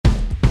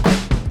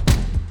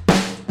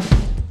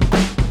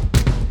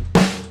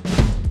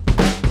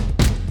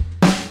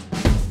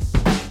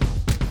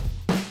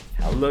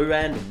Hello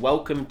and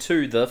welcome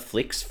to the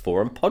Flix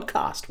Forum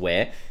podcast,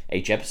 where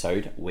each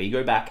episode we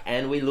go back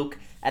and we look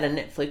at a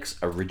Netflix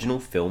original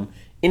film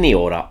in the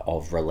order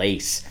of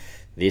release.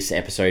 This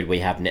episode we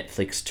have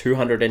Netflix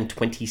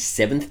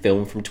 227th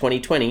film from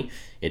 2020.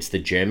 It's the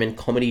German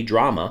comedy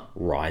drama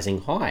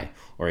Rising High,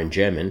 or in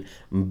German,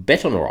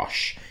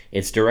 Bettenrausch.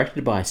 It's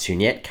directed by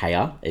Sunette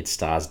Kaya. It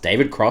stars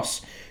David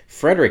Cross,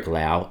 Frederick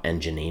Lau,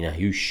 and Janina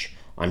Husch.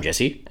 I'm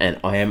Jesse, and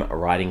I am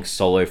writing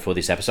solo for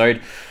this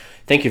episode.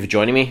 Thank you for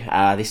joining me.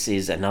 This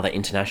is another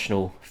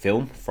international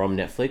film from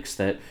Netflix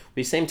that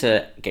we seem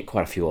to get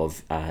quite a few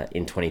of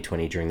in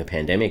 2020 during the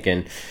pandemic,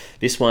 and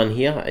this one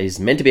here is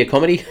meant to be a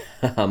comedy.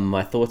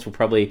 My thoughts will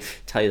probably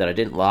tell you that I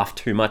didn't laugh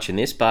too much in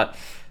this, but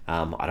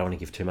I don't want to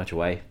give too much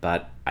away,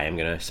 but I am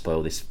going to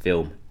spoil this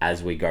film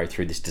as we go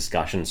through this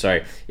discussion.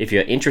 So if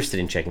you're interested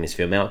in checking this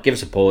film out, give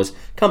us a pause,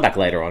 come back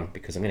later on,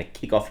 because I'm going to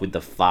kick off with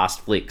the Fast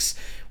Flicks,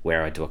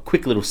 where I do a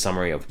quick little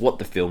summary of what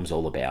the film's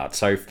all about.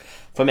 So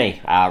for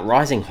me,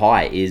 Rising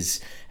High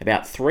is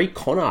about three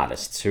con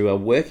artists who are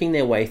working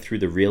their way through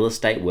the real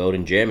estate world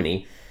in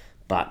Germany,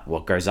 but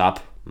what goes up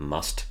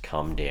must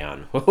come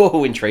down.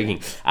 Oh,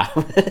 intriguing.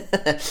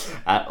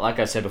 Like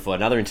I said before,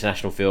 another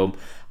international film.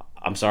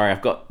 I'm sorry,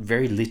 I've got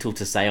very little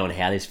to say on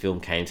how this film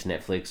came to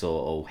Netflix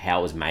or how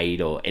it was made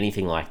or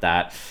anything like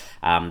that.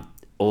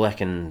 All I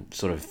can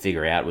sort of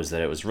figure out was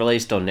that it was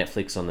released on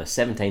Netflix on the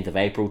 17th of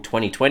April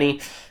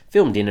 2020,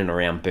 filmed in and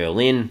around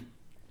Berlin.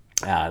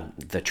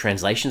 The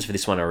translations for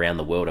this one around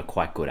the world are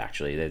quite good,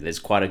 actually. There's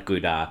quite a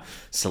good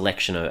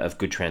selection of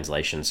good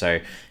translations. So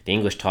the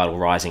English title,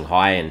 Rising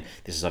High, and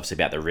this is obviously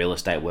about the real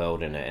estate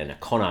world and a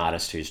con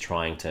artist who's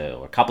trying to,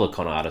 or a couple of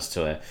con artists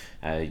who are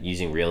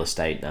using real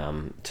estate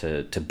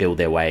to build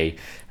their way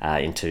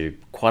into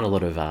quite a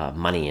lot of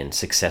money and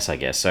success, I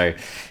guess. So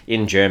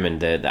in German,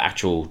 the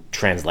actual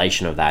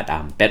translation of that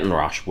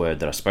Bettenrausch word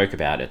that I spoke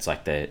about, it's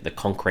like the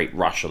concrete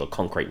rush or the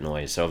concrete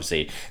noise. So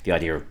obviously the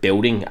idea of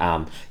building.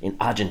 In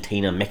Argentina,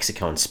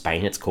 Mexico, and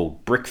Spain, it's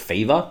called brick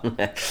fever.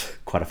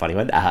 Quite a funny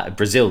one.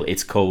 Brazil,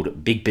 it's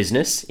called big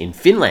business. In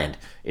Finland,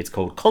 it's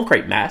called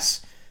concrete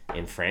mass.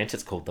 In France,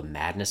 it's called the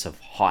madness of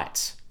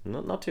heights.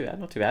 Not too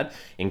bad.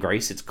 In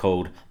Greece, it's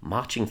called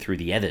marching through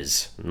the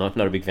ethers. Not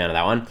a big fan of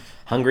that one.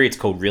 Hungary, it's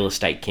called Real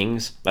Estate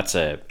Kings. That's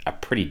a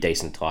pretty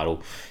decent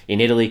title. In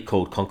Italy,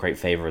 called Concrete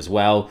Fever as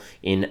well.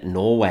 In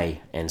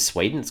Norway and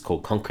Sweden, it's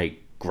called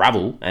Concrete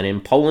Gravel. And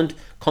in Poland,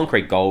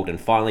 Concrete Gold. And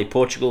finally,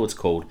 Portugal, it's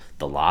called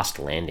The Last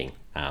Landing.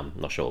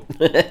 Not sure.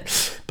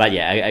 But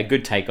yeah, a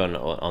good take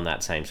on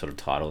that same sort of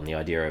title, and the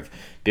idea of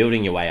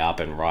building your way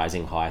up and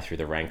rising high through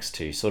the ranks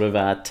to sort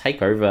of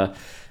take over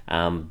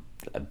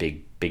a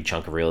big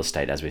chunk of real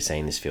estate, as we're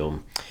seeing in this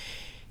film.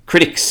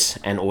 Critics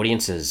and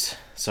audiences.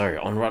 So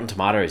on Rotten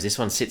Tomatoes, this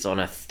one sits on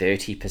a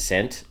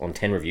 30% on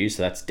 10 reviews,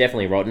 so that's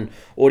definitely rotten.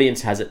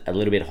 Audience has it a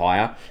little bit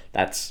higher.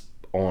 That's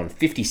on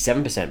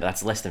 57%, but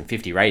that's less than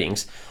 50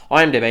 ratings.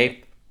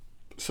 IMDb,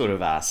 sort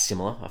of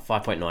similar, a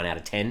 5.9 out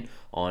of 10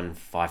 on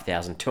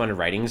 5,200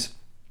 ratings.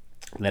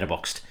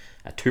 Letterboxd,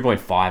 a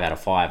 2.5 out of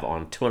 5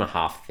 on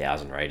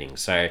 2,500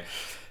 ratings. So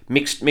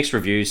mixed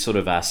reviews, sort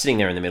of sitting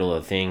there in the middle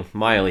of the thing.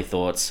 My early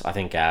thoughts, I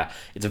think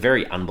it's a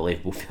very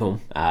unbelievable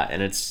film,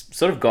 and it's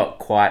sort of got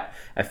quite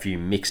a few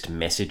mixed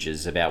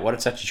messages about what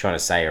it's actually trying to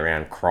say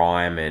around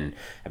crime and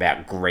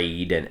about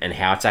greed and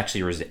how it's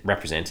actually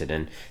represented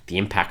and the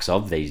impacts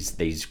of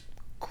these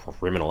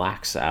criminal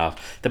acts.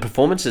 The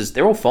performances,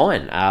 they're all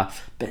fine,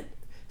 but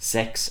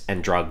sex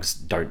and drugs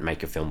don't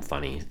make a film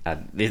funny.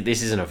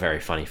 This isn't a very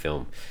funny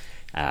film.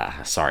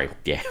 Sorry,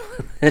 yeah.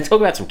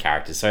 Talk about some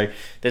characters. So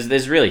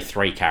there's really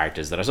three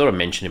characters that I sort of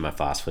mentioned in my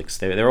Fast Flicks.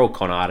 They're all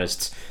con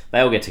artists. They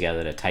all get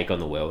together to take on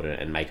the world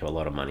and make a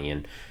lot of money.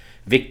 And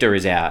Victor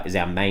is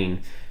our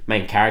main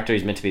character.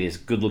 He's meant to be this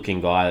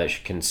good-looking guy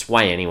that can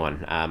sway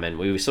anyone. And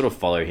we sort of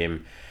follow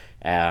him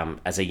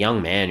as a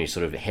young man who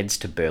sort of heads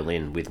to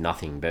Berlin with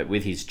nothing, but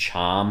with his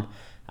charm,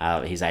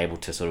 he's able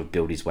to sort of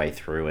build his way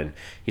through, and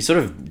he sort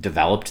of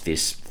developed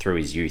this through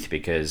his youth,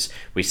 because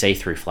we see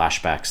through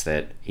flashbacks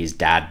that his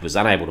dad was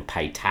unable to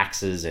pay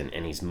taxes, and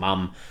his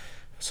mum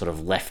sort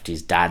of left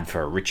his dad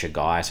for a richer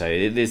guy.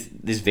 So this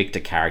Victor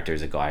character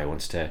is a guy who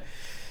wants to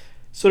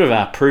sort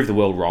of prove the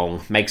world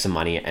wrong, make some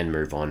money, and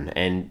move on.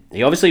 And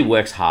he obviously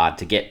works hard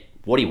to get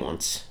what he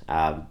wants,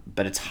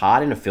 but it's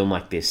hard in a film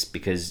like this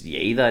because you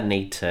either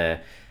need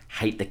to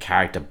hate the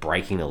character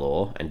breaking the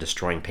law and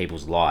destroying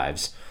people's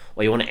lives,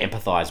 or you want to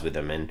empathize with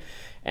them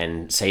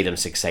and see them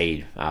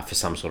succeed for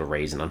some sort of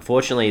reason.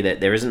 Unfortunately,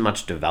 there isn't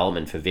much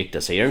development for Victor,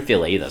 so you don't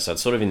feel either. So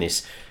it's sort of in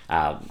this,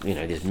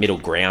 this middle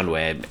ground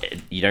where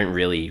you don't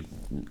really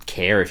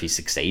care if he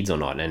succeeds or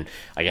not. And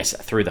I guess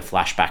through the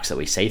flashbacks that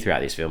we see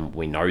throughout this film,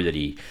 we know that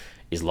he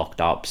is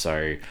locked up.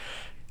 So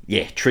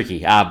yeah,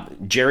 tricky.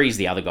 Jerry's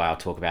the other guy I'll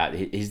talk about.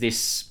 He's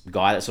this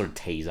guy that sort of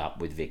tees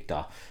up with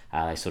Victor.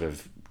 They sort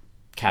of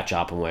catch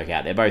up and work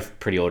out. They're both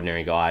pretty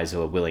ordinary guys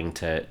who are willing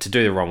to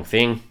do the wrong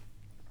thing.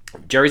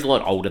 Jerry's a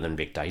lot older than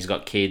Victor. He's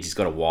got kids, he's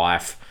got a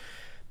wife,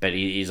 but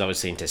he's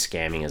obviously into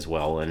scamming as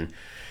well. And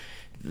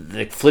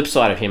The flip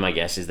side of him, I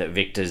guess, is that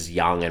Victor's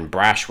young and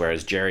brash,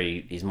 whereas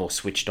Jerry is more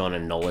switched on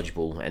and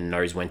knowledgeable and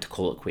knows when to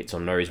call it quits, or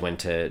knows when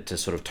to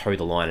sort of toe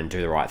the line and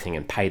do the right thing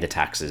and pay the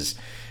taxes.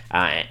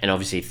 And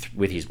obviously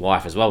with his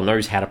wife as well,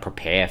 knows how to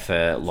prepare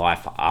for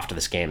life after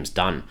the scam's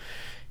done.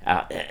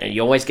 And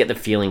you always get the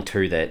feeling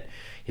too that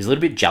he's a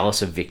little bit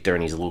jealous of Victor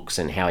and his looks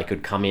and how he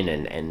could come in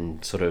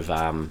and sort of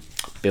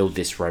build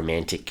this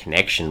romantic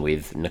connection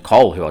with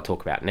Nicole, who I'll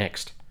talk about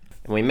next.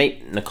 And we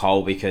meet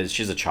Nicole because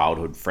she's a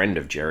childhood friend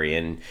of Jerry,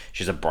 and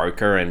she's a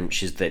broker, and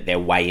she's their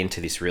way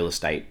into this real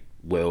estate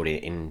world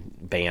in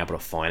being able to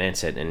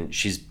finance it. And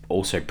she's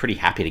also pretty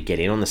happy to get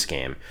in on the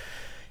scam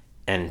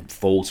and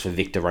falls for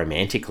Victor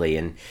romantically.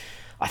 And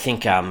I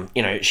think,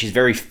 she's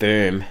very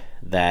firm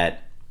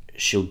that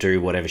she'll do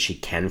whatever she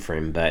can for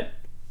him, but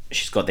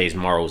she's got these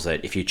morals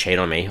that if you cheat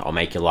on me, I'll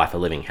make your life a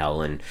living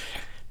hell. And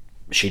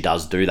she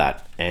does do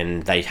that,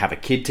 and they have a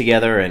kid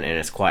together, and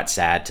it's quite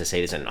sad to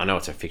see this. And I know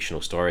it's a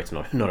fictional story, it's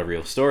not a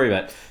real story,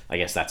 but I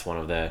guess that's one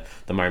of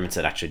the moments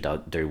that actually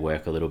do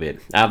work a little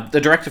bit.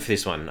 The director for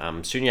this one,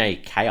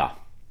 Sunye Kaya,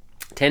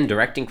 10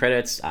 directing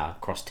credits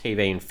across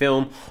TV and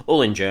film,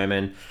 all in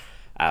German.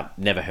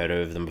 Never heard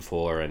of them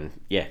before, and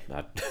yeah,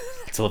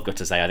 that's all I've got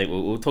to say. I think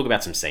we'll talk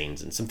about some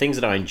scenes and some things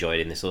that I enjoyed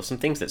in this, or some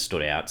things that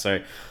stood out.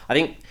 So I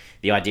think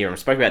the idea, and I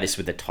spoke about this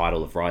with the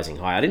title of Rising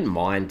High, I didn't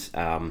mind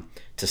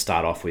to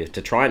start off with,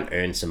 to try and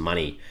earn some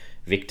money.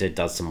 Victor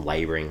does some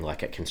labouring,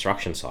 like at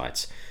construction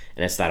sites,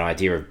 and it's that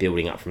idea of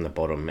building up from the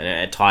bottom, and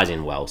it ties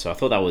in well. So I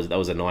thought that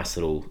was a nice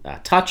little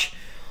touch.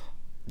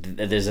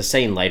 There's a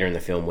scene later in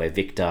the film where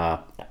Victor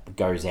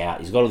goes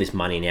out, he's got all this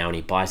money now, and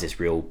he buys this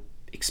real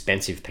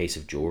expensive piece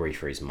of jewellery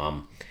for his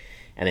mum,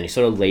 and then he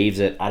sort of leaves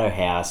it at her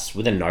house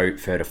with a note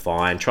for her to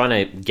find, trying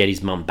to get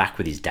his mum back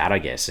with his dad, I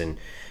guess. And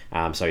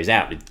so he's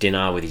out with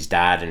dinner with his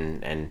dad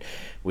and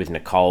with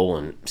Nicole,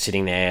 and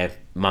sitting there,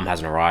 mum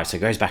hasn't arrived, so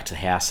he goes back to the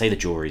house, see the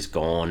jewellery's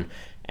gone,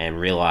 and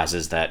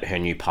realises that her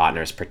new partner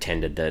has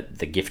pretended that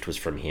the gift was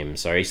from him.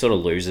 So he sort of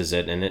loses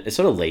it, and it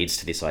sort of leads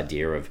to this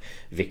idea of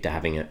Victor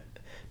having a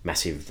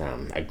massive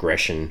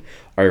aggression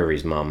over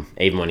his mum,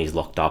 even when he's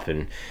locked up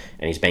and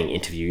he's being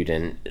interviewed,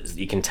 and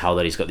you can tell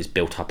that he's got this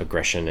built-up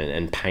aggression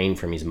and pain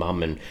from his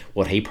mum, and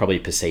what he probably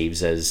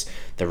perceives as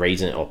the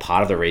reason, or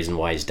part of the reason,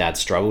 why his dad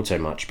struggled so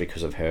much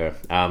because of her.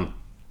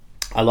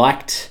 I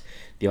liked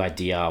the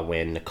idea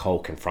when Nicole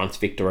confronts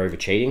Victor over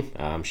cheating.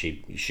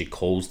 She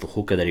calls the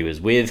hooker that he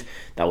was with.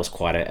 That was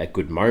quite a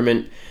good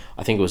moment.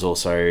 I think it was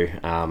also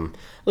a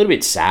little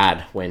bit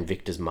sad when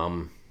Victor's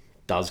mum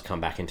does come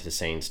back into the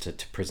scenes to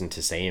prison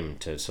to see him,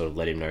 to sort of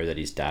let him know that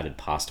his dad had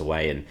passed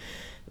away. And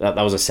that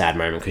was a sad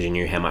moment, because you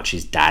knew how much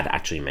his dad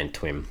actually meant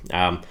to him.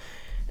 And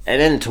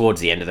then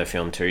towards the end of the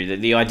film too,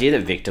 the idea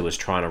that Victor was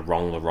trying to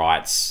wrong the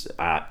rights,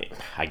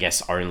 I guess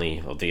the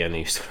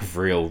only sort of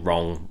real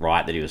wrong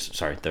right that he was,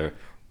 the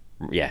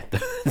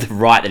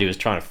right that he was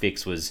trying to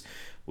fix was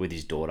with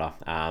his daughter,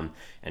 and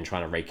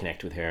trying to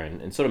reconnect with her,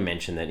 and sort of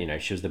mention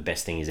that, she was the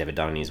best thing he's ever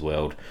done in his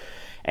world.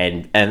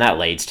 And that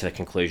leads to the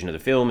conclusion of the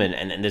film,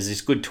 and there's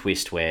this good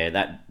twist where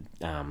that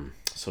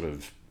sort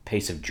of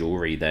piece of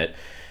jewellery that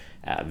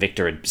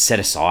Victor had set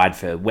aside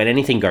for when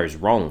anything goes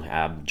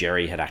wrong,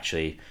 Jerry had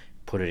actually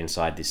put it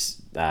inside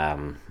this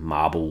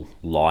marble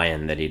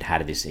lion that he'd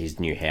had at his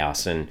new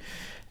house, and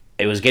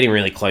it was getting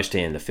really close to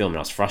the end of the film, and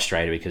I was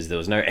frustrated because there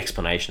was no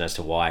explanation as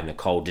to why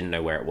Nicole didn't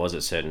know where it was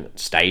at certain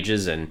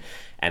stages, and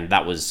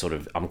that was sort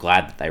of, I'm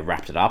glad that they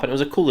wrapped it up, and it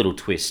was a cool little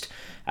twist.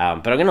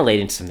 But I'm going to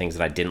lead into some things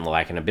that I didn't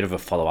like, and a bit of a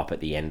follow-up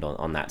at the end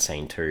on that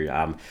scene too.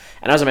 And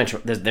as I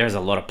mentioned, there's a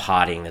lot of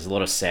partying, there's a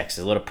lot of sex,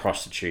 there's a lot of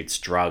prostitutes,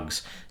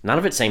 drugs. None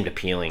of it seemed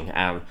appealing.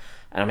 And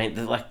I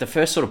mean, like the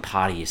first sort of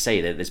party you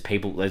see,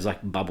 there's like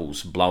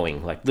bubbles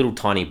blowing, like little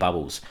tiny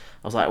bubbles.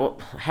 I was like, well,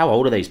 how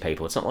old are these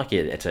people? It's not like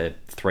it's a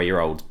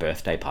 3-year-old's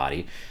birthday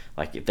party.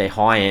 Like, if they're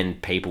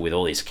high-end people with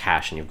all this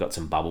cash and you've got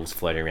some bubbles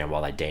floating around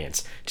while they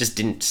dance, just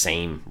didn't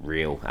seem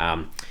real.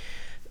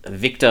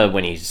 Victor,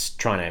 when he's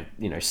trying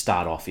to,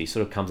 start off, he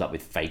sort of comes up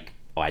with fake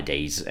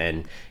IDs,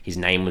 and his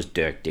name was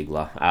Dirk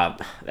Diggler.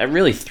 That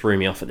really threw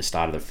me off at the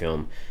start of the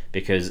film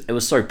because it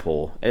was so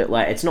poor.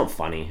 It's not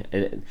funny.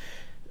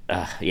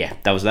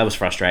 That was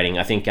frustrating.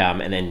 I think,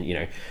 and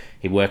then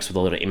he works with a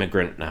lot of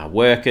immigrant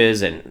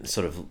workers and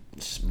sort of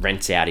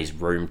rents out his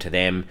room to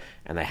them,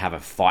 and they have a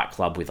fight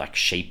club with like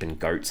sheep and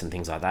goats and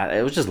things like that.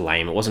 It was just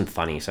lame. It wasn't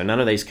funny. So none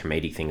of these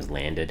comedic things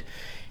landed.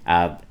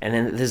 And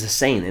then there's a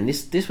scene, and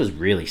this was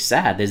really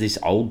sad. There's this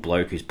old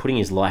bloke who's putting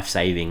his life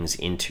savings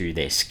into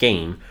their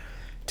scheme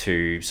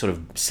to sort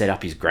of set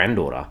up his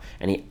granddaughter,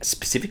 and he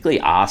specifically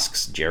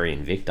asks Jerry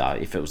and Victor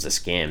if it was a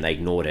scam. They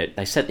ignored it.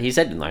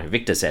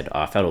 Victor said,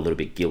 I felt a little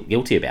bit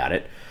guilty about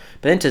it.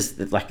 But then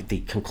to like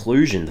the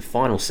conclusion, the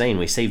final scene,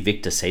 we see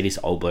Victor see this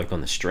old bloke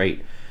on the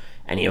street,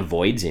 and he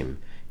avoids him.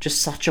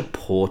 Just such a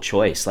poor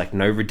choice. Like,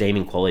 no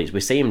redeeming qualities.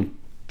 We see him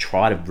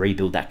try to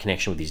rebuild that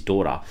connection with his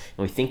daughter, and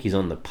we think he's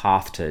on the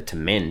path to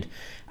mend.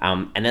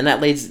 And then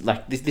that leads,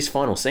 like, this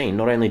final scene.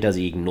 Not only does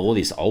he ignore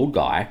this old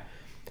guy,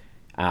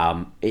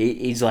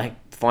 he's like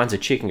finds a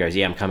chick and goes,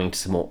 yeah, I'm coming to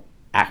some more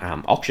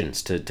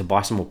auctions to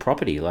buy some more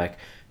property. Like,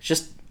 it's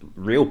just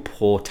real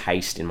poor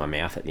taste in my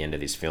mouth at the end of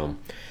this film.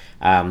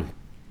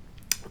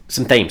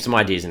 Some themes, some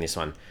ideas in this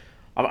one.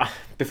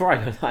 Before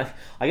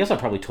I guess I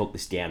probably talk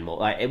this down more.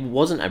 Like, it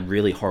wasn't a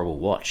really horrible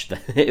watch.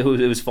 It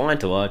was fine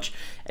to watch.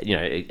 You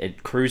know,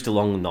 it cruised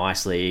along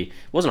nicely. It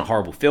wasn't a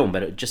horrible film,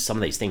 but just some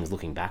of these things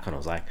looking back on, I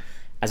was like,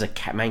 as a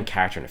main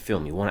character in a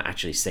film, you want to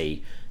actually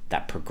see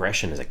that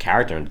progression as a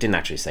character, and didn't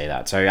actually say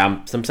that. So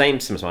some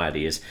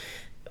ideas.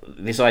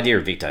 This idea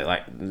of Victor,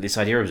 like this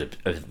idea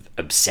of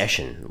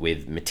obsession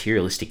with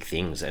materialistic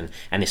things and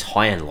this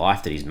high-end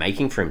life that he's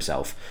making for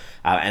himself,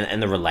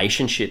 and the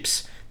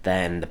relationships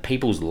than the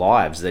people's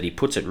lives that he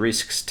puts at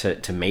risks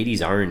to meet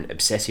his own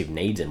obsessive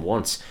needs and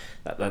wants.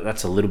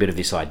 That's a little bit of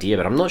this idea,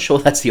 but I'm not sure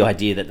that's the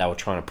idea that they were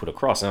trying to put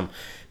across.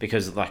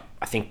 Because like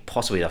I think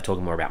possibly they're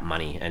talking more about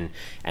money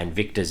and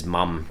Victor's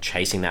mum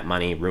chasing that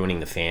money, ruining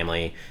the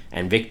family,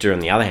 and Victor on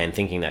the other hand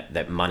thinking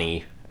that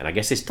money. And I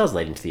guess this does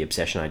lead into the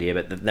obsession idea,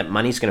 but that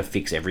money's going to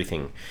fix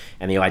everything.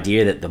 And the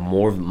idea that the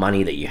more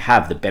money that you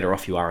have, the better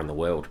off you are in the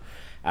world.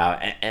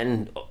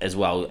 And as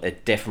well,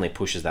 it definitely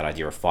pushes that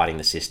idea of fighting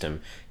the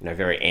system, you know,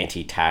 very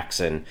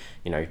anti-tax. And,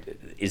 you know,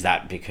 is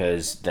that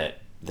because the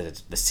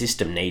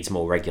system needs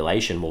more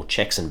regulation, more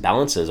checks and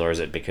balances? Or is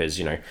it because,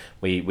 you know,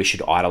 we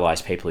should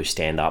idolize people who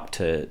stand up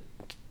to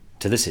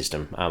the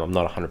system? I'm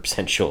not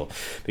 100% sure,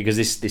 because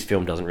this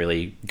film doesn't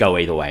really go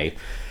either way.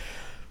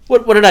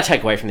 What did I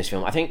take away from this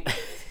film? I think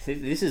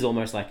this is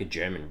almost like a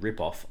German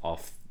rip-off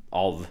of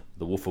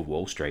The Wolf of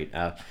Wall Street.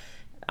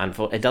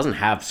 It doesn't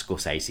have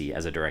Scorsese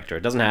as a director.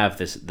 It doesn't have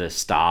the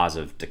stars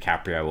of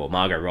DiCaprio or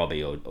Margot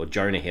Robbie or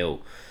Jonah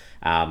Hill.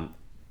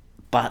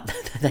 But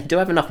they do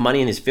have enough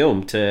money in this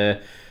film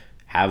to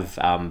have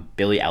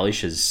Billie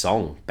Eilish's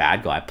song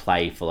 "Bad Guy"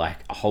 play for like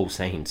a whole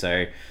scene.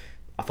 So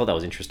I thought that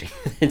was interesting.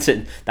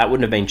 That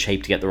wouldn't have been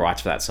cheap to get the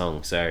rights for that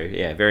song. So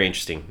yeah, very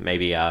interesting.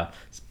 Maybe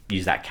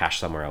use that cash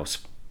somewhere else.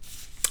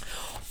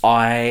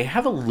 I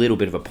have a little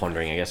bit of a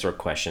pondering, I guess, or a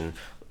question.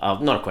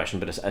 Not a question,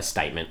 but a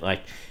statement.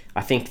 Like,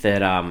 I think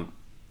that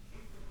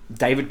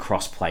David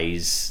Cross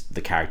plays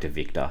the character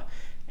Victor,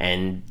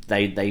 and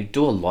they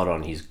do a lot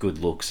on his good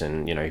looks,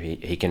 and, you know,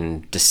 he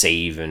can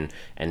deceive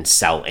and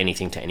sell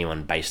anything to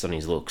anyone based on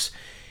his looks.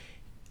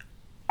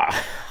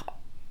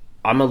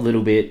 I'm a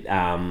little bit,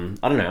 I'm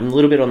a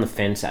little bit on the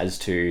fence as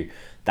to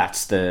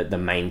that's the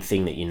main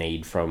thing that you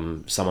need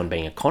from someone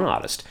being a con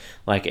artist.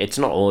 Like, it's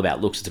not all about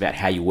looks, it's about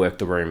how you work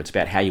the room, it's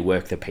about how you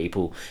work the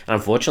people. And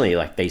unfortunately,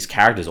 like, these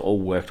characters all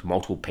worked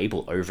multiple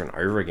people over and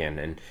over again,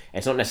 and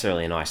it's not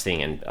necessarily a nice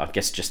thing. And I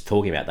guess just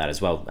talking about that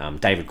as well,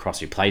 David Cross,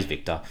 who plays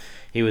Victor,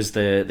 he was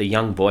the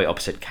young boy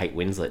opposite Kate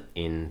Winslet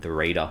in The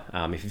Reader.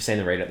 If you've seen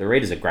The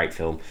Reader's a great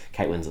film.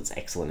 Kate Winslet's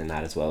excellent in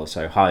that as well,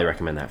 so highly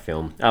recommend that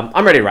film.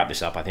 I'm ready to wrap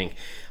this up, I think.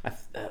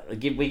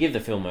 We give the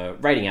film a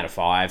rating out of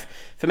 5.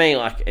 For me,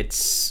 like,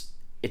 it's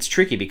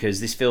tricky because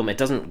this film, it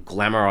doesn't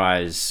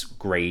glamorize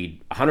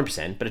greed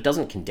 100%, but it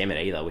doesn't condemn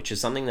it either, which is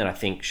something that I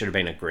think should have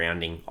been a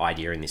grounding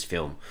idea in this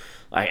film.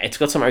 Like, it's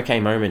got some okay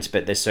moments,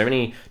 but there's so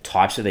many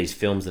types of these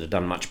films that have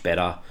done much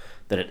better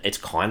that it's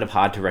kind of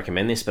hard to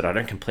recommend this, but I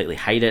don't completely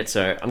hate it,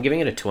 so I'm giving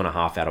it a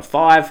 2.5 out of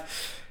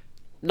 5.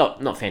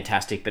 Not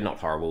fantastic, but not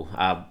horrible.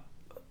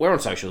 We're on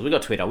socials. We've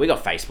got Twitter, we've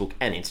got Facebook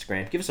and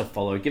Instagram. Give us a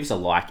follow, give us a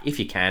like if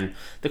you can.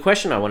 The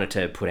question I wanted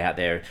to put out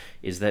there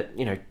is that,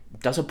 you know,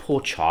 does a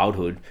poor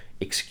childhood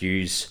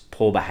excuse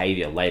poor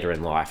behaviour later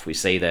in life? We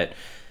see that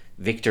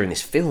Victor in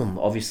this film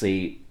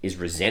obviously is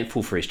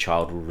resentful for his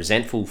childhood,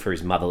 resentful for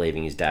his mother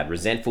leaving his dad,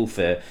 resentful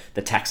for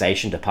the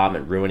taxation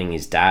department ruining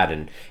his dad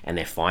and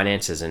their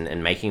finances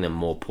and making them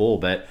more poor.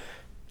 But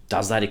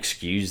does that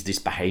excuse this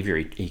behaviour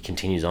he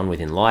continues on with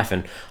in life?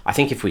 And I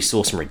think if we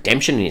saw some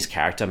redemption in his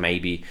character,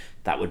 maybe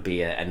that would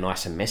be a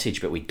nicer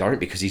message, but we don't,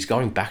 because he's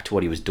going back to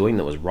what he was doing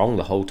that was wrong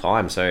the whole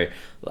time. So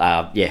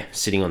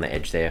sitting on the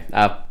edge there.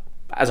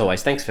 As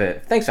always, thanks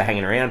for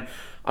hanging around.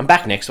 I'm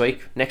back next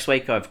week. Next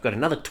week, I've got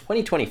another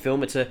 2020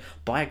 film. It's a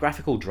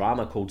biographical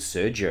drama called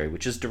Sergio,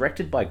 which is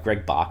directed by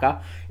Greg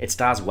Barker. It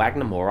stars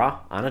Wagner Moura,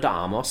 Ana de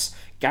Armas,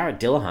 Garrett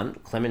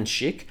Dillahunt, Clemens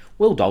Schick,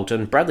 Will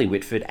Dalton, Bradley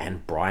Whitford,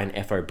 and Brian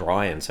F.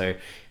 O'Brien. So,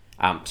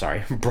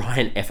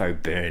 Brian F.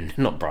 O'Byrne,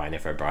 not Brian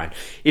F. O'Brien.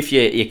 If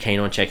you're keen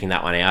on checking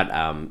that one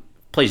out,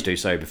 please do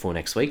so before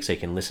next week so you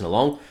can listen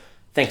along.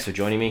 Thanks for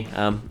joining me,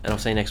 and I'll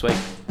see you next week.